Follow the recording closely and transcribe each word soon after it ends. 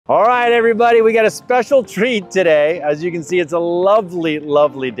All right, everybody, we got a special treat today. As you can see, it's a lovely,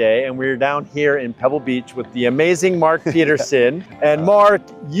 lovely day, and we're down here in Pebble Beach with the amazing Mark Peterson. And Mark,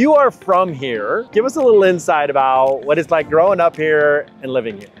 you are from here. Give us a little insight about what it's like growing up here and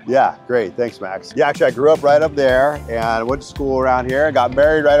living here. Yeah, great. Thanks, Max. Yeah, actually, I grew up right up there and went to school around here and got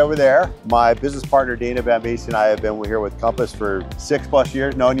married right over there. My business partner, Dana Bambace, and I have been here with Compass for 6+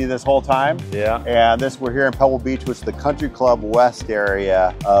 years, known you this whole time. Yeah. And we're here in Pebble Beach, which is the Country Club West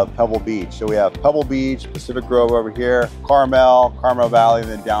area of Pebble Beach. So we have Pebble Beach, Pacific Grove over here, Carmel Valley,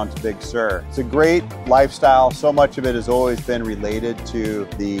 and then down to Big Sur. It's a great lifestyle. So much of it has always been related to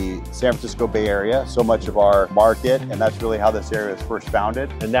the San Francisco Bay Area, so much of our market, and that's really how this area was first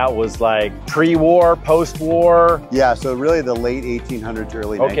founded. And that was like pre-war, post-war? Yeah, so really the late 1800s,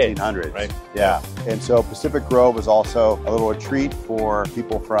 early 1900s. Right. Yeah, and so Pacific Grove was also a little retreat for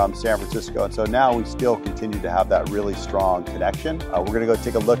people from San Francisco, and so now we still continue to have that really strong connection. We're gonna go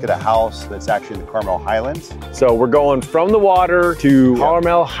take a look at a house that's actually in the Carmel Highlands. So we're going from the water to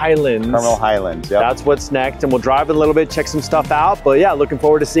Carmel Highlands. Carmel Highlands, yeah. That's what's next, and we'll drive a little bit, check some stuff out. But yeah, looking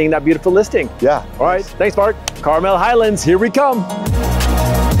forward to seeing that beautiful listing. Yeah. All right, thanks, Mark. Carmel Highlands, here we come.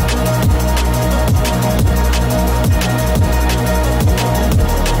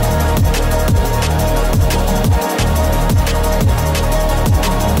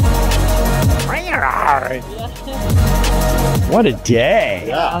 What a day.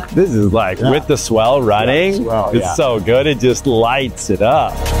 Yeah. This is like with the swell running. Yeah, swell, it's so good, it just lights it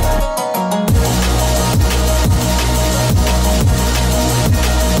up.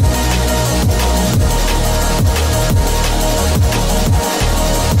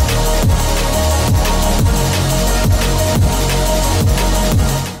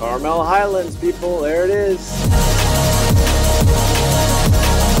 Carmel Highlands, people, there it is.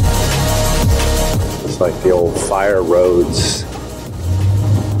 Like the old fire roads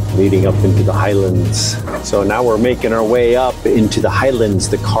leading up into the Highlands. So now we're making our way up into the Highlands,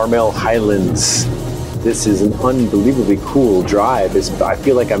 the Carmel Highlands. This is an unbelievably cool drive. I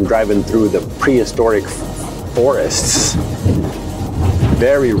feel like I'm driving through the prehistoric forests.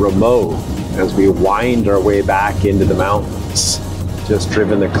 Very remote as we wind our way back into the mountains. Just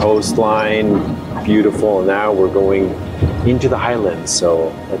driven the coastline, beautiful. And now we're going into the Highlands.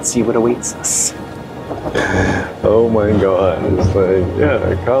 So let's see what awaits us. Oh my God, it's like,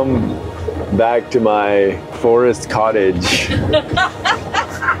 yeah, come back to my forest cottage.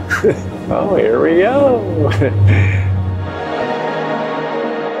 Oh, here we go.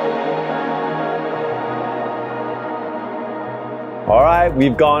 All right,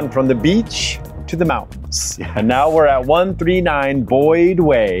 we've gone from the beach to the mountains. And now we're at 139 Boyd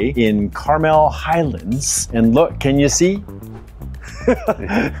Way in Carmel Highlands. And look, can you see?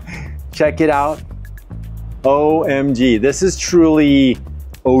 Check it out. OMG, this is truly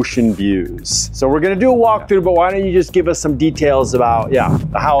ocean views. So we're gonna do a walkthrough, but why don't you just give us some details about,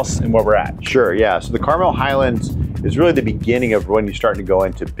 the house and where we're at. Sure, yeah. So the Carmel Highlands is really the beginning of when you start to go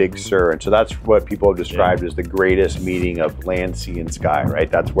into Big Sur. And so that's what people have described as the greatest meeting of land, sea, and sky, right?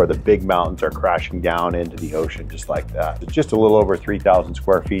 That's where the big mountains are crashing down into the ocean, just like that. It's just a little over 3,000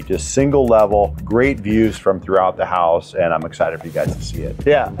 square feet, just single level, great views from throughout the house, and I'm excited for you guys to see it.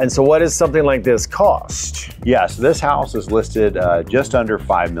 Yeah, and so what does something like this cost? Yeah, so this house is listed just under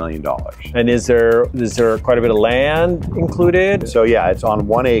 $5 million. And is there quite a bit of land included? So yeah, it's on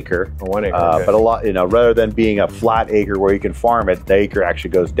 1 acre. 1 acre, okay. But a lot, rather than being a flat acre where you can farm it, the acre actually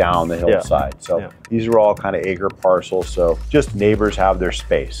goes down the hillside. So these are all kind of acre parcels, so just neighbors have their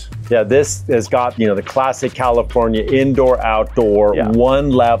space. Yeah, this has got, the classic California indoor, outdoor, one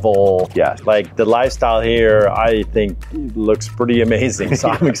level. Yeah. Like the lifestyle here, I think looks pretty amazing. So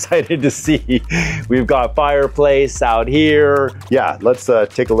I'm excited to see. We've got fireplace out here. Yeah, let's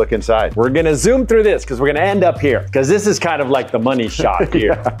take a look inside. We're gonna zoom through this because we're gonna end up here because this is kind of like the money shot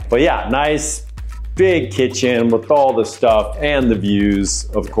here. But yeah, nice big kitchen with all the stuff and the views,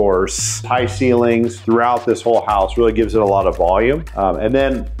 of course. High ceilings throughout this whole house really gives it a lot of volume. And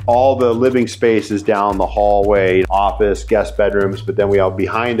then all the living space is down the hallway, office, guest bedrooms, but then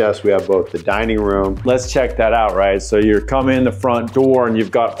behind us, we have both the dining room. Let's check that out, right? So you're coming in the front door and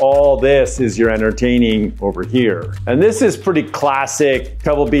you've got all this is your entertaining over here. And this is pretty classic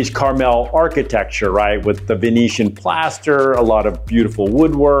Pebble Beach Carmel architecture, right? With the Venetian plaster, a lot of beautiful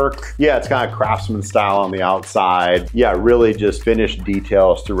woodwork. Yeah, it's kind of craftsmanship style on the outside. Yeah, really just finished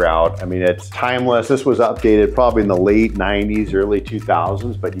details throughout. I mean, it's timeless. This was updated probably in the late 90s, early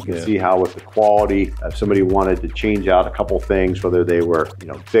 2000s, but you can see how with the quality, if somebody wanted to change out a couple things, whether they were, you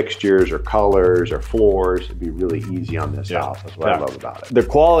know, fixtures or colors or floors, it'd be really easy on this house. That's what I love about it. The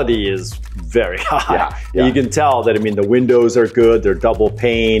quality is very high. Yeah. You can tell that, I mean, the windows are good. They're double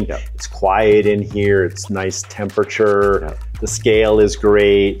pane. It's quiet in here. It's nice temperature. The scale is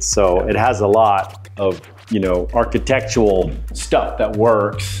great. So it has a lot of, you know, architectural stuff that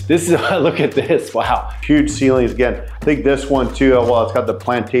works. This is, look at this, wow. Huge ceilings again. I think this one too, well, it's got the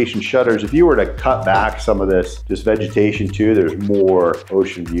plantation shutters. If you were to cut back some of this vegetation too, there's more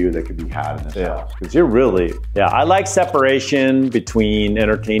ocean view that could be had in this house. Because you're really, I like separation between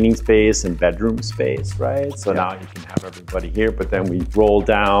entertaining space and bedroom space, right? So now you can have everybody here, but then we roll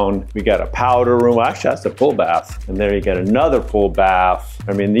down, we got a powder room. Actually, that's a full bath. And there you got another full bath.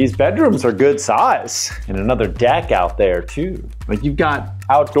 I mean, these bedrooms are good size. And another deck out there too. Like you've got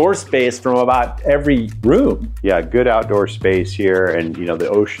outdoor space from about every room. Yeah, good outdoor space here, and you know, the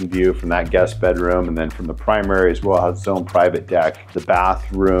ocean view from that guest bedroom, and then from the primary as well, has its own private deck. The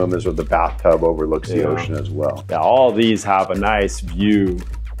bathroom is where the bathtub overlooks the ocean as well. Yeah, all these have a nice view.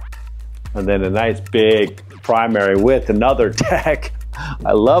 And then a nice big primary with another deck.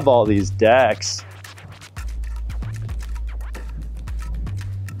 I love all these decks.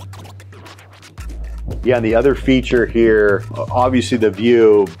 Yeah, and the other feature here, obviously the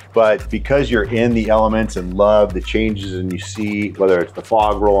view, but because you're in the elements and love the changes and you see, whether it's the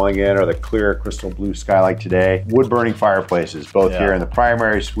fog rolling in or the clear crystal blue sky like today, wood burning fireplaces, both here in the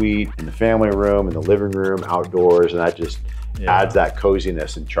primary suite, in the family room, in the living room, outdoors, and that just adds that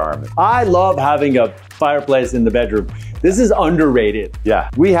coziness and charm. I love having a fireplace in the bedroom. This is underrated. Yeah.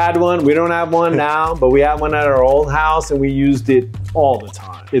 We had one, we don't have one now, but we had one at our old house and we used it all the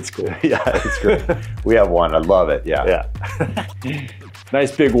time. It's cool. Yeah, it's great. We have one, I love it, yeah.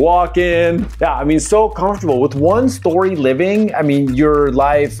 Nice big walk-in. Yeah, I mean, so comfortable. With one-story living, I mean, your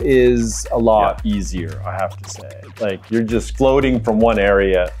life is a lot easier, I have to say. Like, you're just floating from one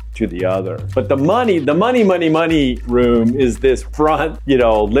area to the other. But the money room is this front, you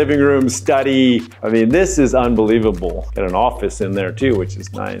know, living room, study. I mean, this is unbelievable. Got an office in there too, which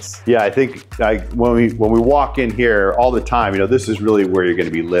is nice. Yeah, I think when we walk in here all the time, you know, this is really where you're going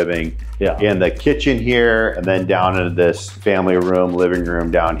to be living. Yeah. In the kitchen here, and then down into this family room, living room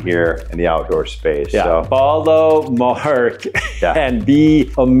down here, and the outdoor space. Yeah. So follow Mark and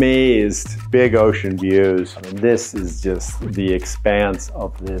be amazed. Big ocean views. I mean, this is just, the expanse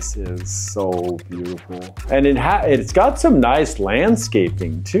of this is so beautiful. And it's got some nice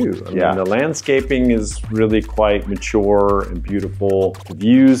landscaping too. I mean, the landscaping is really quite mature and beautiful. The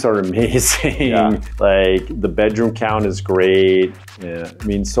views are amazing. Like, the bedroom count is great. Yeah. I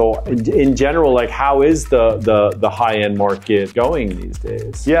mean, so in general, like, how is the high-end market going these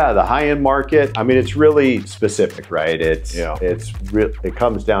days? Yeah, the high-end market, I mean, it's really specific, right? It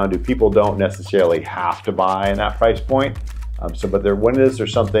comes down to, people don't necessarily have to buy in that price point. But when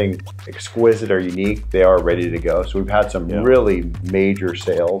there's something exquisite or unique, they are ready to go. So we've had some really major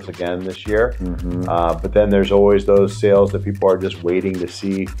sales again this year. But then there's always those sales that people are just waiting to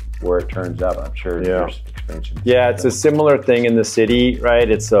see where it turns up. I'm sure there's expansion. Yeah, it's a similar thing in the city, right?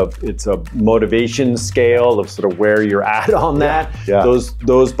 It's a motivation scale of sort of where you're at on that.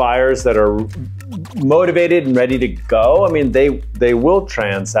 Those buyers that are motivated and ready to go, I mean, they will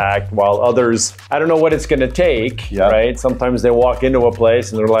transact, while others, I don't know what it's going to take, right? Sometimes they walk into a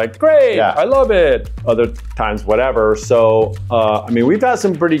place and they're like, great, I love it. Other times, whatever. So, I mean, we've had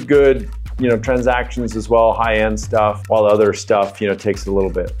some pretty good, you know, transactions as well, high-end stuff, while other stuff, you know, takes a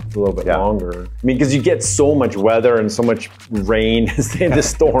little bit longer. I mean, because you get so much weather and so much rain in the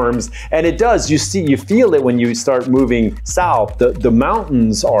storms, and it does. You feel it when you start moving south. The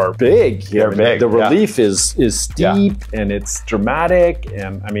mountains are big. They're big. The relief is steep and it's dramatic,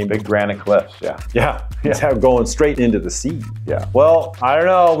 and I mean, big granite cliffs. It's going straight into the sea. Well, I don't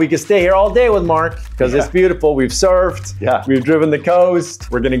know. We could stay here all day with Mark because it's beautiful. We've surfed. We've driven the coast.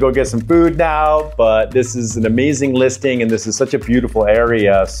 We're gonna go get some food now, but this is an amazing listing and this is such a beautiful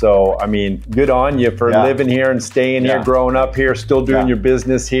area. So, I mean, good on you for living here and staying here, growing up here, still doing your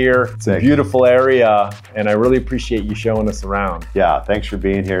business here. It's a beautiful area, and I really appreciate you showing us around. Yeah, thanks for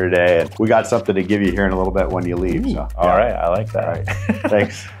being here today. And we got something to give you here in a little bit when you leave. So, all right, I like that. All right.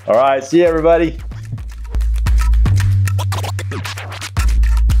 Thanks. All right, see you, everybody.